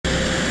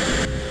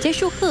结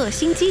束赫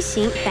新机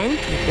型反抵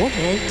国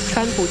门，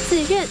川普自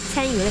认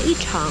参与了一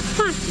场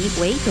话题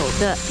为有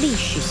的历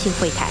史性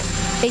会谈。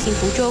飞行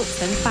途中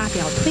曾发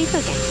表推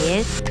特感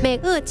言：美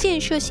俄建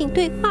设性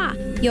对话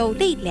有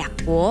利两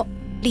国，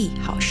利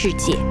好世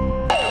界。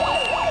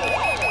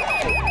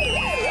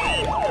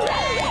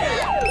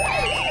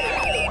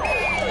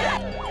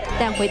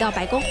但回到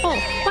白宫后，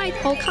外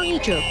头抗议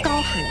者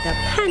高喊的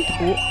“叛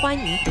徒欢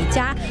迎回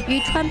家”与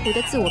川普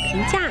的自我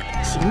评价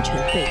形成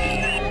对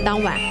比。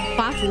当晚，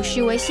华府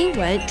视为新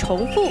闻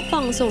重复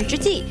放送之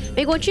际，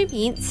美国知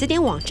名词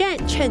典网站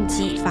趁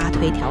机发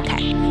推调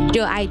侃：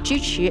热爱支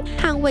持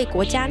捍卫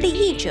国家利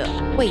益者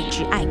谓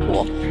之爱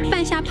国，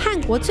犯下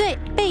叛国罪、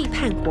背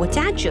叛国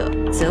家者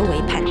则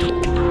为叛徒。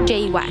这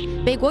一晚，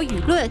美国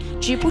舆论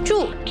止不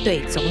住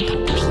对总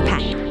统的批判。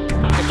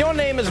If your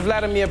name is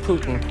Vladimir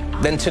Putin,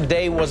 then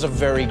today was a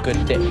very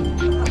good day.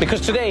 Because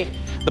today,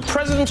 the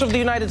President of the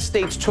United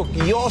States took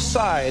your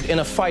side in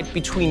a fight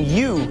between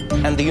you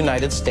and the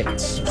United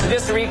States. So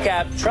just to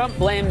recap, Trump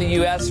blamed the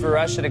U.S. for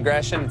Russian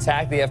aggression,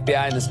 attacked the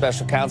FBI in the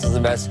special counsel's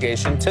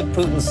investigation, took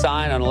Putin's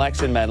side on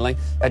election meddling,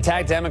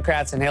 attacked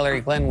Democrats and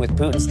Hillary Clinton with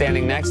Putin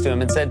standing next to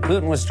him, and said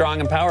Putin was strong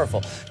and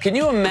powerful. Can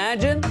you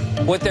imagine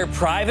what their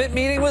private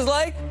meeting was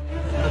like?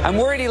 I'm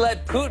worried he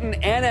let Putin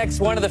annex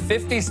one of the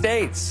 50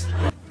 states.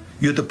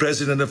 You're the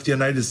President of the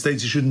United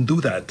States. You shouldn't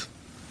do that.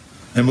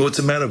 I mean, what's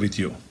the matter with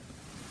you?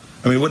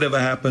 I mean, whatever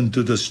happened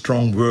to the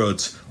strong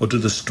words or to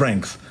the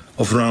strength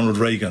of Ronald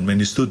Reagan when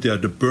he stood there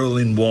at the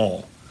Berlin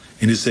Wall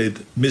and he said,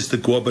 Mr.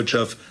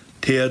 Gorbachev,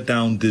 tear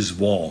down this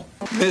wall.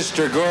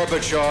 Mr.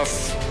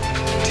 Gorbachev,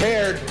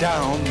 tear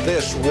down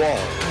this wall.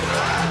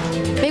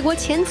 美国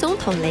前总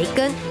统雷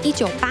根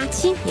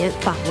1987年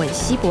访问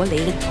西柏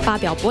林，发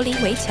表柏林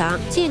围墙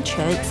建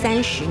成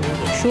30年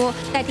演说，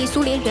代替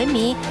苏联人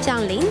民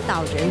向领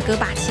导人戈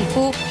巴契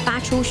夫发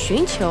出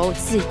寻求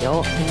自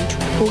由民主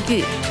呼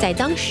吁，在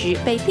当时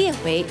被列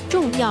为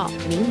重要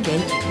名人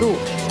语录。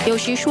有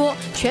时说，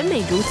全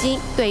美如今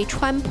对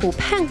川普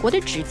叛国的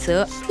指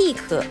责亦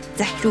可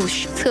载入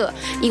史册，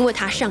因为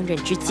他上任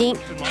至今，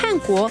叛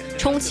国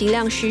充其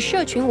量是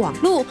社群网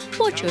络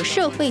或者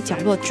社会角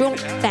落中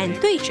反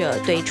对者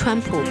对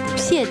川普不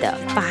屑的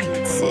发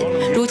语词，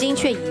如今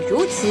却以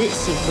如此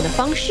醒目的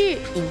方式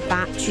引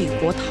发举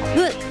国讨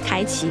论，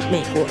开启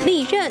美国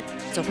历任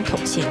总统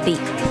先例。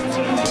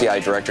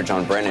CIA Director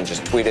John Brennan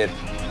just tweeted,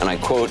 and I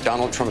quote,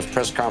 Donald Trump's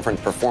press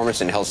conference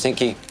performance in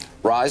Helsinki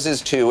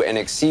rises to and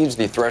exceeds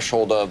the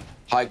threshold of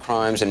high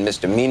crimes and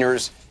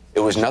misdemeanors.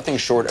 It was nothing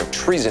short of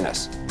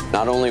treasonous.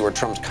 Not only were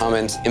Trump's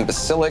comments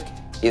imbecilic,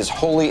 he is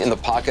wholly in the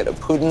pocket of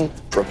Putin,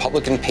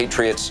 Republican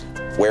patriots.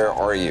 Where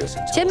are you?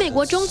 前美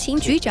国中情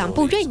局长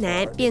布瑞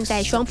南便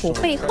在川普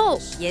背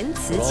后言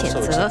辞谴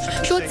责，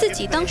说自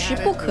己当时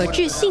不可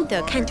置信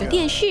地看着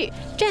电视，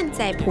站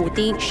在普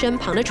丁身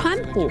旁的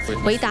川普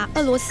回答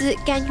俄罗斯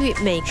干预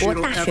美国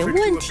大选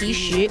问题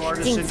时，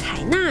竟采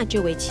纳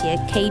这位前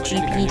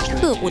KGB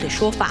特务的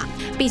说法。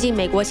毕竟，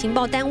美国情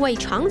报单位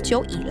长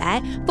久以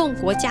来奉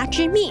国家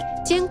之命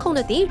监控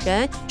的敌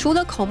人，除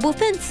了恐怖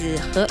分子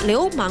和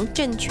流氓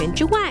政权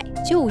之外，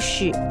就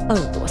是俄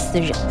罗斯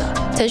人了。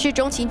曾是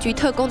中情局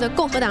特工的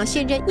共和党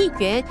现任议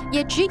员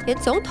也直言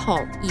总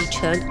统已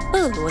成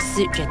俄罗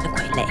斯人的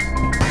傀儡。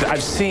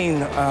I've seen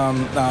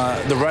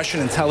the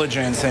Russian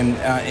intelligence and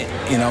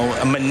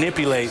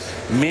manipulate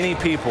many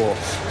people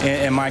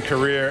in my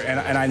career,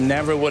 and I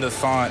never would have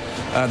thought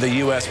the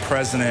U.S.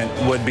 president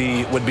would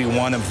be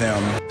one of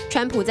them.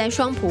 川普在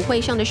双普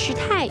会上的失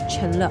态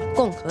成了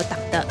共和党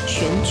的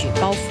选举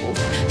包袱。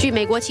据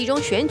美国期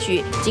中选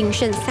举仅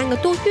剩3个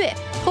多月，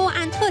偷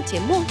案特检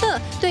莫勒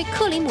对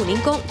克里姆林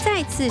宫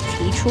再次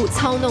提出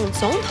操弄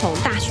总统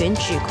大选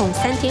指控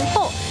3天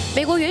后，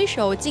美国元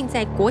首竟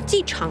在国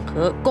际场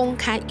合公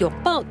开拥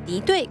抱敌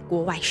对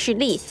国外势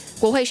力。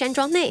国会山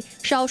庄内，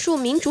少数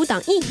民主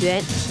党议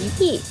员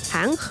提议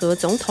弹劾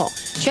总统，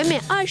全美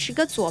20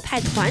个左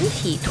派团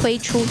体推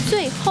出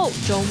最后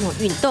周末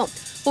运动，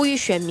呼吁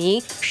选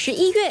民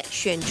11月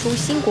选出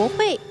新国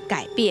会，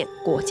改变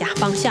国家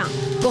方向。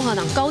共和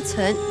党高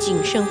层谨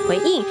慎回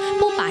应，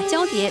不把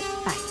焦点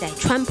摆在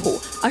川普，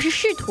而是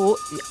试图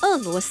与俄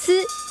罗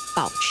斯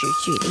保持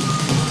距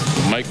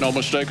离。Make no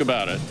mistake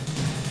about it.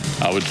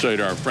 I would say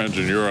to our friends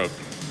in Europe,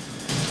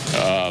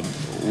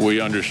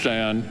 we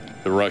understand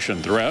the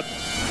Russian threat,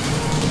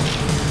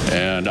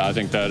 and I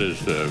think that is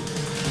the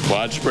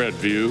widespread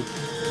view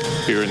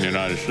here in the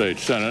United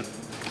States Senate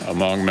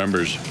among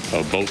members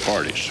of both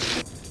parties.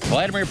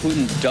 Vladimir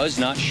Putin does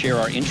not share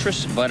our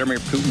interests. Vladimir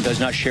Putin does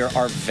not share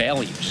our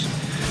values.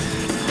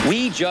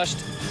 We just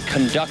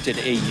conducted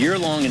a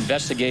year-long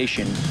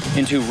investigation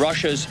into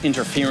Russia's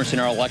interference in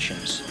our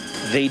elections.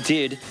 They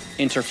did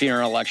interfere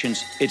in our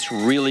elections. It's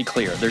really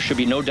clear. There should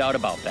be no doubt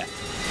about that.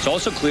 It's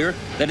also clear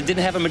that it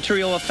didn't have a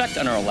material effect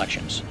on our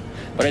elections.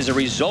 But as a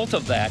result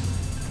of that,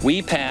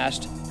 we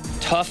passed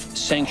tough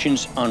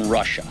sanctions on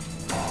Russia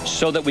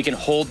so that we can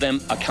hold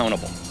them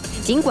accountable.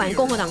 尽管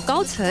共和党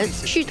高层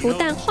试图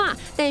淡化，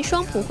但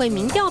双普会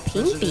民调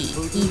评比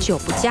依旧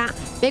不佳。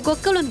美国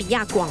哥伦比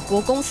亚广播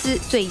公司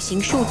最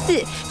新数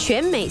字，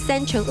全美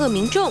32%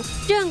民众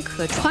认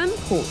可川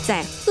普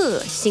在赫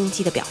尔辛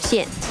基的表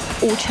现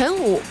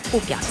，5%不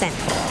表赞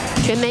同。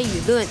全美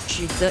舆论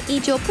指责依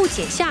旧不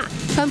减下，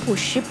川普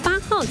18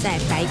号在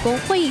白宫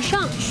会议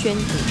上宣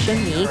读声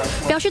明，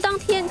表示当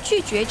天拒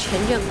绝承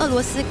认俄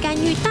罗斯干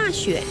预大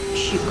选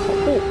是口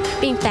误，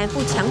并反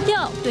复强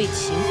调对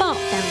情报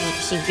单位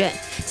的信任。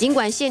尽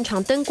管现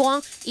场灯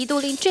光一度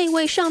令这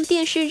位上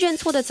电视认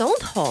错的总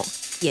统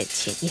眼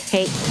前一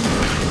黑。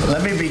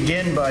Let me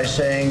begin by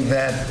saying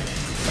that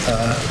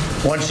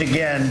once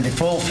again, the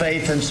full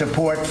faith and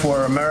support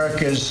for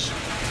America's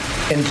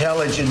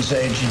intelligence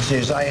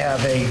agencies. I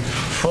have a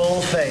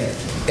full faith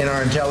in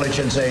our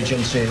intelligence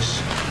agencies.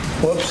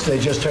 Whoops, they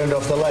just turned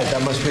off the light.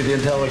 That must be the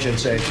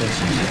intelligence agencies.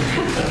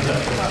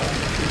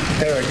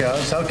 There it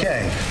goes.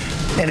 Okay.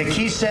 In a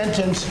key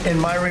sentence in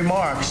my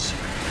remarks,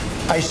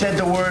 I said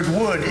the word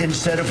would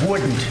instead of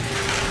wouldn't.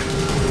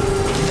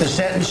 The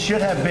sentence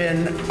should have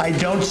been, I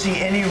don't see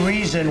any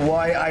reason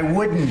why I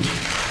wouldn't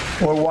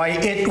or why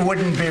it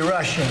wouldn't be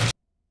Russia.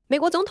 美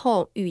国总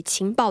统与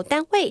情报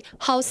单位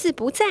好似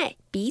不在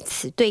彼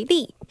此对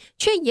立，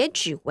却也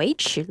只维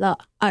持了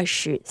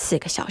24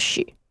个小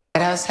时。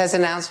 The White House has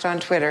announced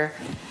on Twitter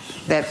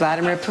that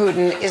Vladimir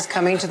Putin is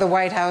coming to the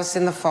White House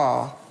in the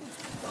fall.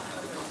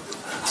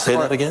 Say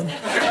that again?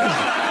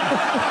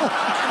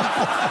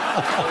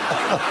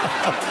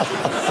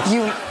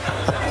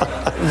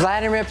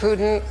 Vladimir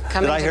Putin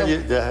coming Did I hear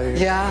you?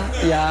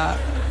 Yeah.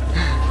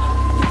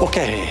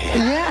 Okay.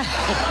 Yeah.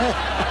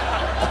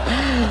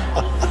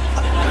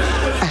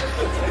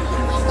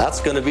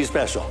 That's going to be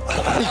special.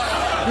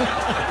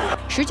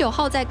 19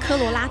号在科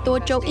罗拉多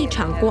州一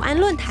场国安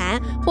论坛，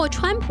获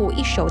川普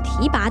一手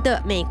提拔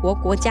的美国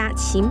国家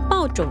情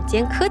报总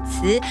监科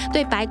茨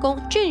对白宫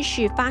正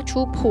式发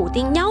出普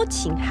丁邀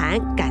请函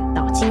感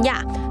到惊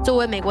讶。作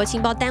为美国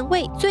情报单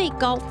位最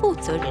高负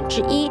责人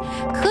之一，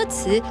科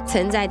茨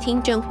曾在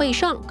听证会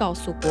上告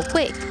诉国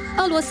会，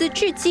俄罗斯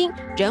至今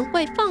仍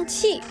会放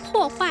弃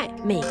破坏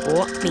美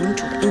国民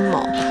主的阴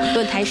谋。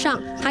论坛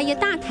上，他也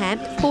大谈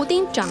普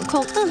丁掌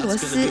控俄罗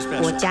斯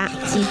国家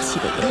机器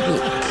的严密。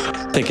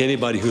 I think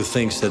anybody who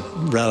thinks that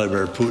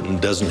Vladimir Putin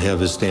doesn't have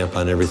his stamp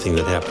on everything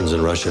that happens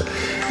in Russia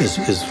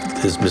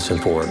is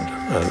misinformed.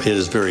 It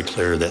is very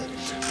clear that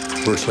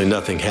virtually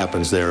nothing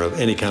happens there of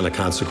any kind of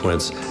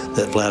consequence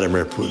that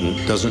Vladimir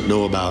Putin doesn't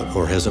know about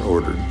or hasn't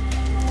ordered.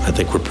 I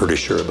think we're pretty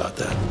sure about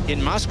that.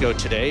 In Moscow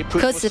today,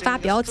 科茨发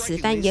表此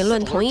番言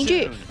论同一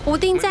日，普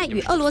丁在与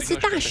俄罗斯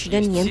大使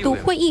的年度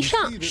会议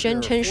上声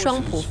称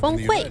双普峰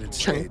会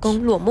成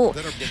功落幕，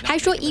还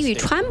说已与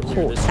川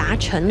普达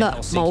成了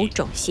某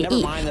种协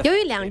议。由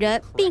于两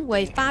人并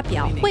未发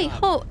表会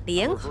后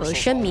联合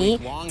声明，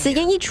此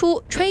言一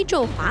出，吹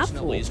皱华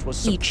府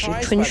一池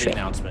春水。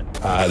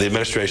The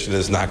administration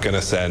is not going to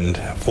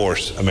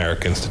force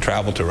Americans to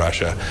travel to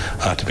Russia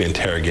to be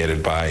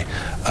interrogated by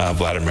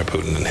Vladimir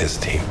Putin and his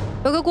team.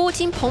 美国国务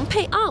卿蓬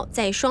佩奥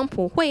在双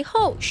普会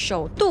后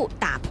首度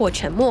打破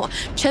沉默，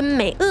称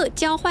美俄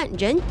交换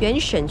人员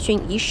审讯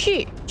一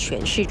事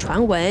全是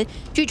传闻。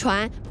据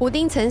传，普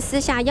丁曾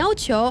私下要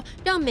求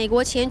让美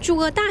国前驻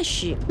俄大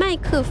使麦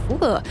克福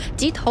尔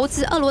及投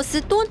资俄罗斯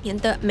多年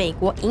的美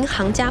国银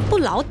行家布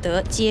劳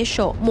德接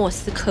受莫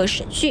斯科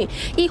审讯，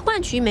以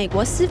换取美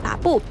国司法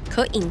部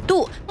可引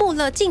渡穆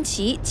勒近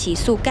期起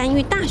诉干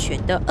预大选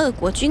的俄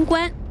国军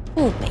官。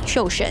 赴美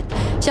受审，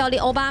效力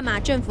奥巴马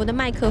政府的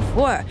麦克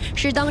福尔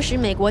是当时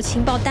美国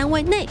情报单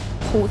位内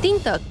普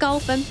丁的高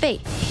分贝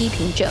批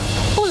评者，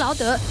布劳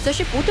德则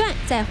是不断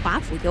在华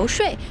府游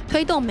说，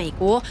推动美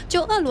国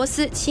就俄罗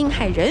斯侵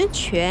害人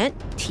权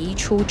提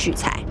出制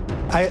裁。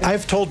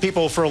 I've told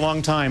people for a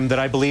long time that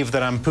I believe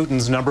that I'm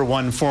Putin's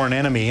 #1 foreign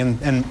enemy,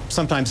 and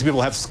sometimes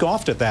people have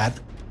scoffed at that.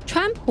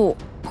 川普、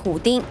普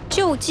丁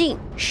究竟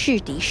是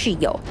敌是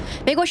友？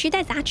美国《时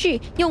代》杂志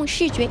用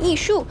视觉艺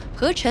术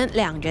合成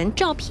两人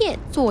照片，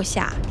做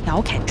下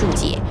调侃注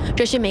解。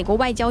这是美国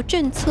外交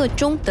政策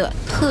中的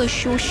特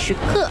殊时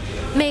刻，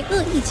美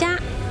俄一家，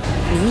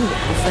你我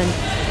不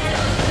分。